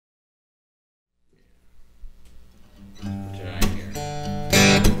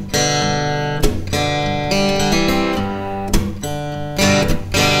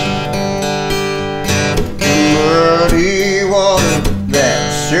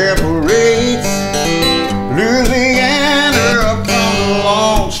separates Louisiana from the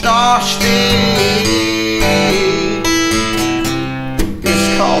Lone Star State.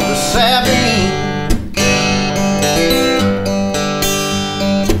 It's called the Sabine.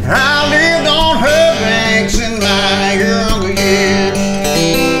 I lived on her banks in my younger years,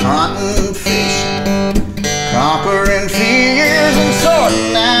 hunting, fishing, conquering fears, and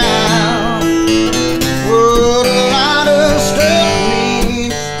sorting out what a lot of stuff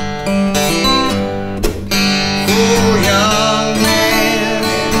means for a young man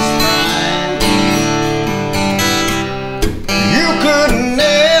in his prime. You couldn't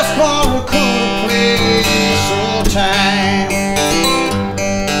ask for a cooler place or time.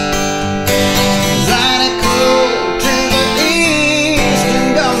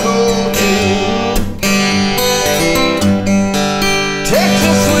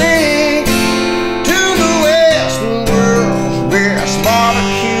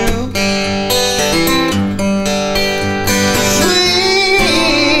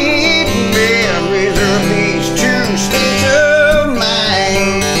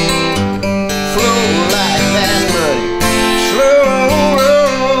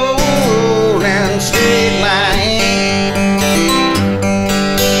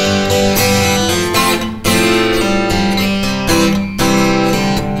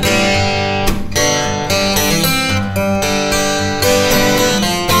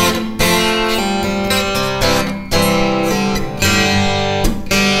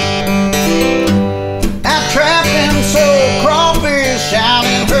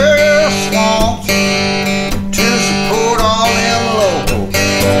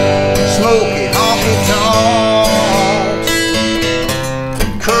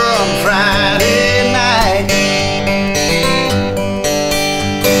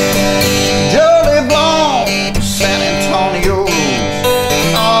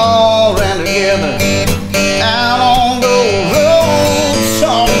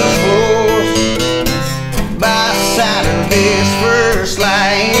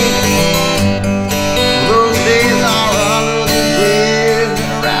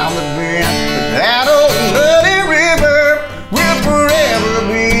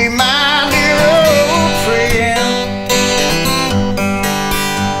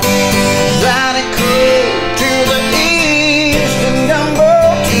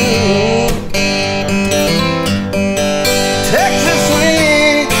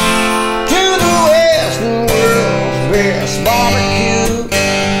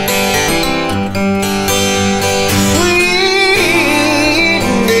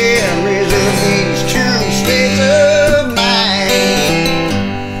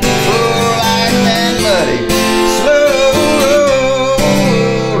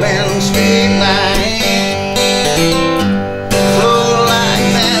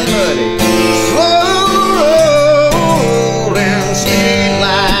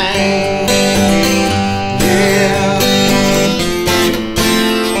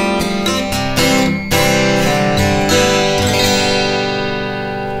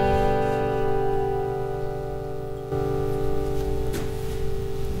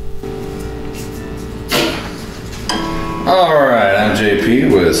 Alright, I'm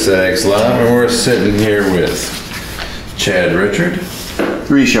JP with SAGS Live, and we're sitting here with Chad Richard.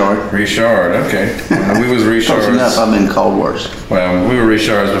 Richard. Richard, okay. We was Richards. Close enough, I've been called worse. Well, we were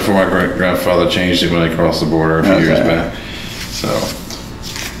Richards before my great-grandfather changed it when they crossed the border a few years back. So,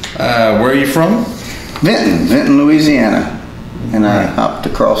 where are you from? Vinton, Louisiana. And I hopped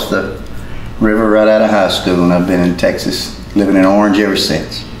across the river right out of high school, and I've been in Texas, living in Orange ever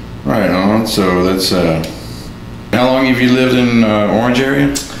since. Right on, so that's, how long have you lived in Orange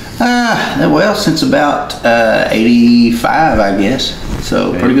area? Well, since about 85, I guess.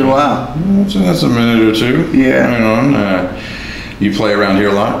 So, pretty good while. So that's a minute or two. Yeah. Right on. You play around here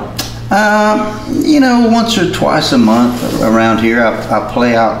a lot? You know, once or twice a month around here. I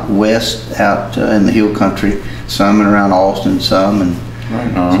play out west, out in the hill country, some and around Austin, some, and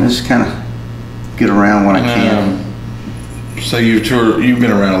right on. So just kind of get around when I can. So you've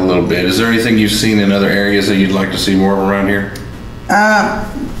been around a little bit. Is there anything you've seen in other areas that you'd like to see more of around here?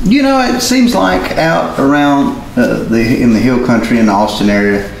 You know, it seems like out around in the hill country in the Austin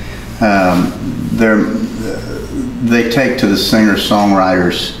area, they take to the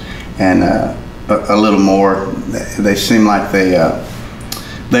singer-songwriters and a little more. They seem like they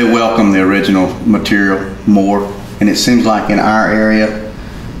welcome the original material more, and it seems like in our area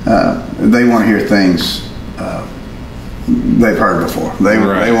they want to hear things they've heard before. They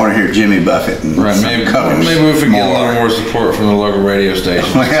want to hear Jimmy Buffett and maybe if we get a little more support from the local radio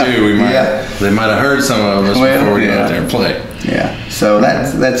stations too, they might have heard some of us before we get out there and play. Yeah. So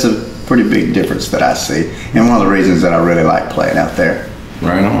that's a pretty big difference that I see, and one of the reasons that I really like playing out there.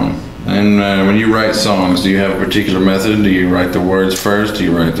 Right on. And when you write songs, do you have a particular method? Do you write the words first? Do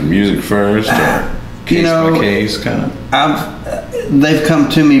you write the music first? Or case by case, kind of? They've come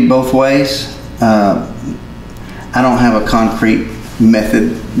to me both ways. I don't have a concrete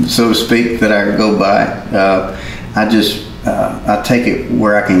method, so to speak, that I go by. I take it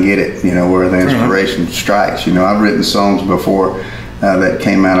where I can get it, where the inspiration strikes. I've written songs before that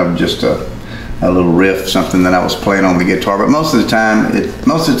came out of just a little riff, something that I was playing on the guitar. But most of the time,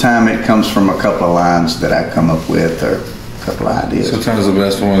 it comes from a couple of lines that I come up with, or a couple of ideas. Sometimes the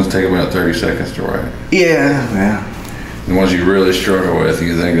best ones take about 30 seconds to write. Yeah. The ones you really struggle with,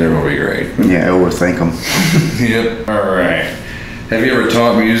 you think they're going to be great. Yeah, overthink them. Yep. All right. Have you ever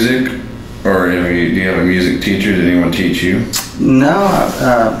taught music, or do you have a music teacher? Did anyone teach you? No,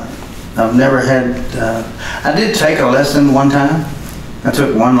 I've never had. I did take a lesson one time. I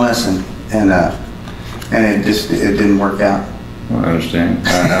took one lesson, and it didn't work out. Well, I understand.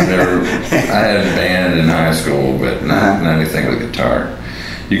 I had a band in high school, but not anything with guitar.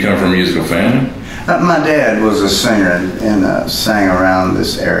 You come from a musical family? My dad was a singer and sang around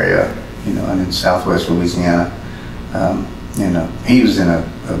this area, and in Southwest Louisiana. He was in a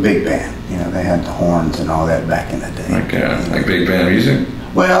big band. They had the horns and all that back in the day. Like big band music?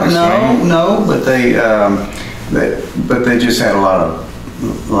 Well, no, but they just had a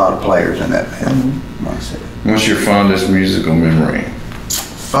lot of players in that band. What's your fondest musical memory?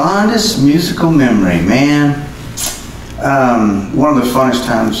 Fondest musical memory, man. One of the funnest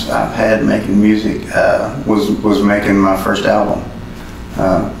times I've had making music was making my first album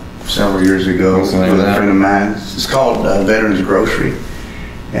several years ago with a friend of mine. It's called Veterans Grocery,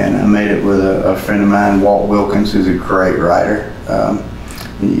 and I made it with a friend of mine, Walt Wilkins, who's a great writer.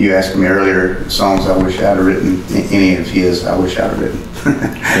 You asked me earlier songs I wish I'd have written. Any of his I wish I'd have written.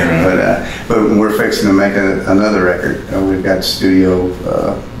 But we're fixing to make another record. We've got studio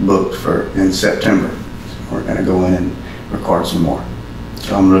booked in September. So we're going to go in and record some more.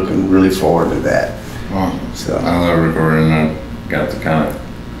 So I'm looking really forward to that. Awesome. So I love recording. I got to kind of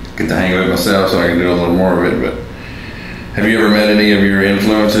get the hang of it myself, so I can do a little more of it. But have you ever met any of your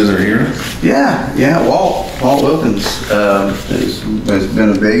influences or heroes? Yeah. Walt Wilkins has been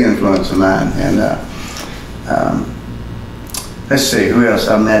a big influence of mine, and let's see, who else?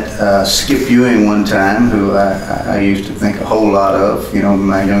 I met Skip Ewing one time, who I used to think a whole lot of. In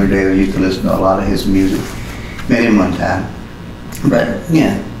my younger days, I used to listen to a lot of his music. Met him one time, but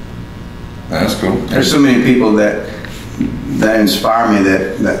yeah. That's cool. There's so many people that inspire me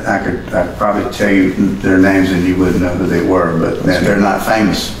that I could probably tell you their names and you wouldn't know who they were, but they're not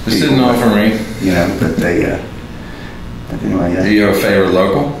famous. This didn't know for me. But they. But anyway, yeah. Do you have a favorite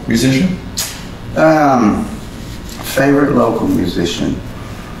local musician? Favorite local musician.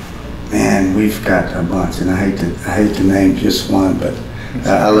 Man, we've got a bunch, and I hate to name just one, but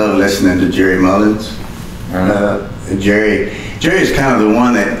I love listening to Jerry Mullins. Jerry's kind of the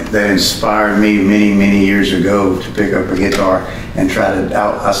one that inspired me many years ago to pick up a guitar and try to.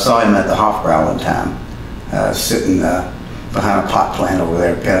 I saw him at the Hofbrau one time, sitting behind a pot plant over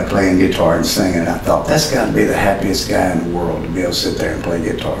there, kind of playing guitar and singing. And I thought, that's got to be the happiest guy in the world to be able to sit there and play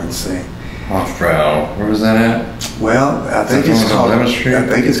guitar and sing. Hofbrau, where was that at? Well, I think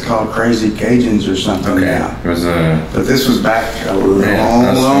it's called Crazy Cajuns or something now. It was but this was back a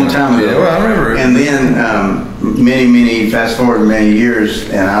long time ago. Yeah, well, I remember it. And then fast forward many years,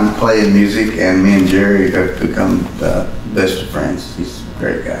 and I'm playing music, and me and Jerry have become best of friends. He's a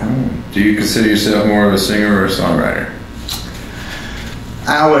great guy. Do you consider yourself more of a singer or a songwriter?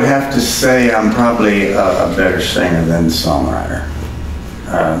 I would have to say I'm probably a better singer than songwriter.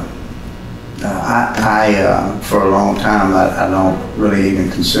 For a long time, I don't really even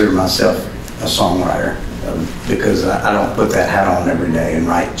consider myself a songwriter because I don't put that hat on every day and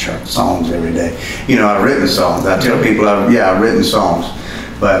write songs every day. I've written songs. I tell people, I've written songs,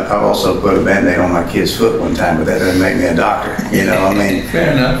 but I've also put a Band-Aid on my kid's foot one time, but that doesn't make me a doctor.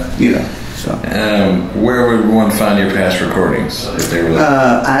 Fair enough. So. Where would one find your past recordings if they were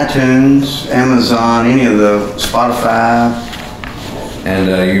iTunes, Amazon, any of the Spotify. And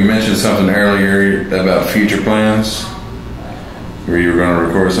you mentioned something earlier about future plans, where you were going to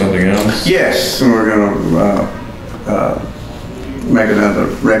record something else? Yes, we're going to make another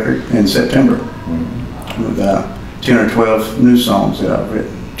record in September with 10 or 12 new songs that I've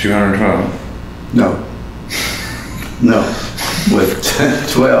written. 212? No, with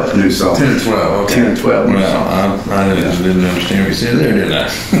 12 new songs. 10 or 12, okay. 10 or 12 new songs. I didn't understand what you said there, did I?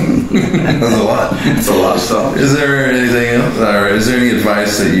 That's a lot. It's a lot of songs. Is there anything else, or is there any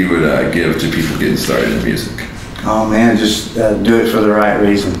advice that you would give to people getting started in music? Oh man, just do it for the right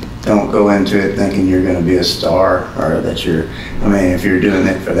reason. Don't go into it thinking you're going to be a star, or that if you're doing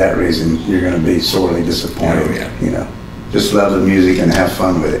it for that reason, you're going to be sorely disappointed. Oh, yeah. You know, just love the music and have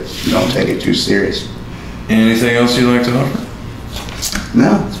fun with it. Don't take it too serious. Anything else you'd like to offer?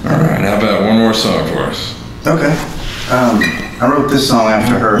 No. All right, how about one more song for us? Okay. I wrote this song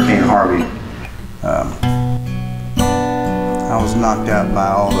after Hurricane Harvey. I was knocked out by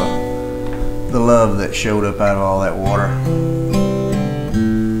all the love that showed up out of all that water.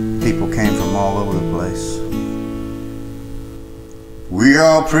 People came from all over the place. We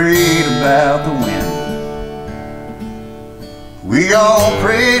all prayed about the wind. We all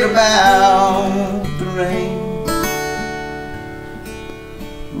prayed about the rain.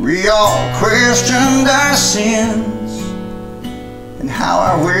 We all questioned our sins and how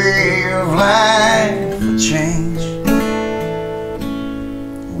our way of life would change.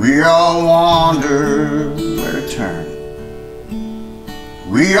 We all wondered where to turn.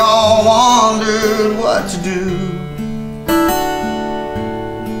 We all wondered what to do.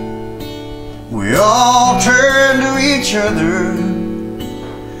 We all turned to each other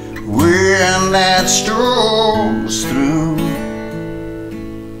when that storm was through.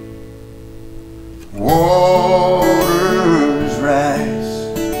 Waters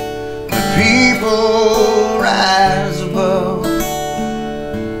rise, the people rise above.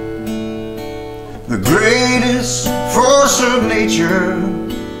 The greatest force of nature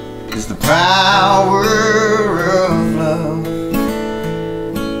is the power of love.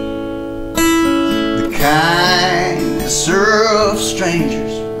 The kindness of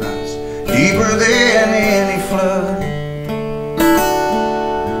strangers runs deeper than any flood.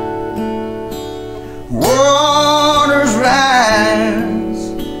 Waters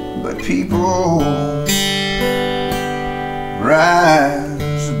rise, but people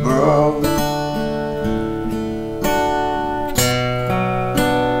rise above.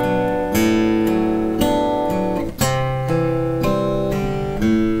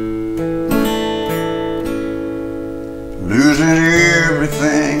 Losing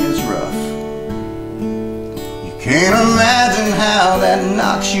everything is rough. You can't imagine how that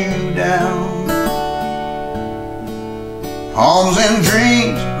knocks you down. Homes and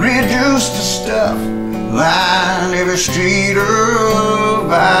dreams reduced to stuff, line every street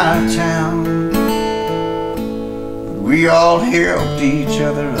of our town. But we all helped each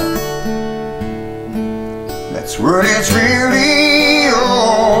other up. That's what it's really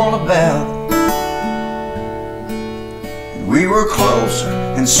all about. We were closer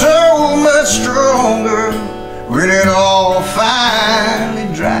and so much stronger when it all finally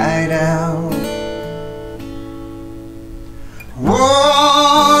dried out.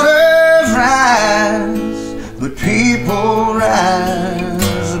 Waters rise, but people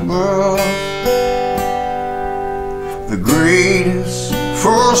rise above. The greatest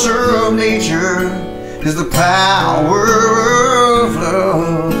force of nature is the power of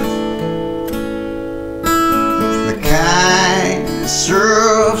love. The kindness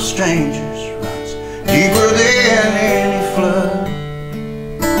of strangers runs deeper than any flood.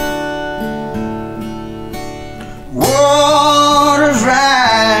 Waters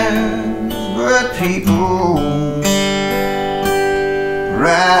rise, but people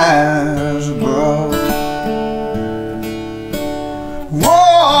rise above.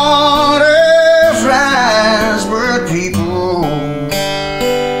 Waters rise, but people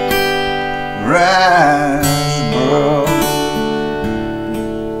rise above.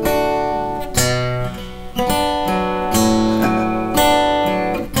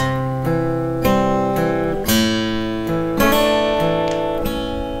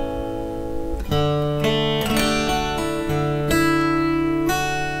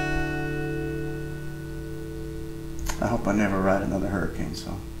 I hope I never write another hurricane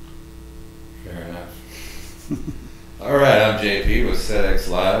song. Fair enough. All right, I'm JP with SetX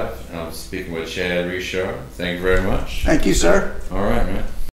Live, and I'm speaking with Chad Richard. Thank you very much. Thank you, sir. All right, man.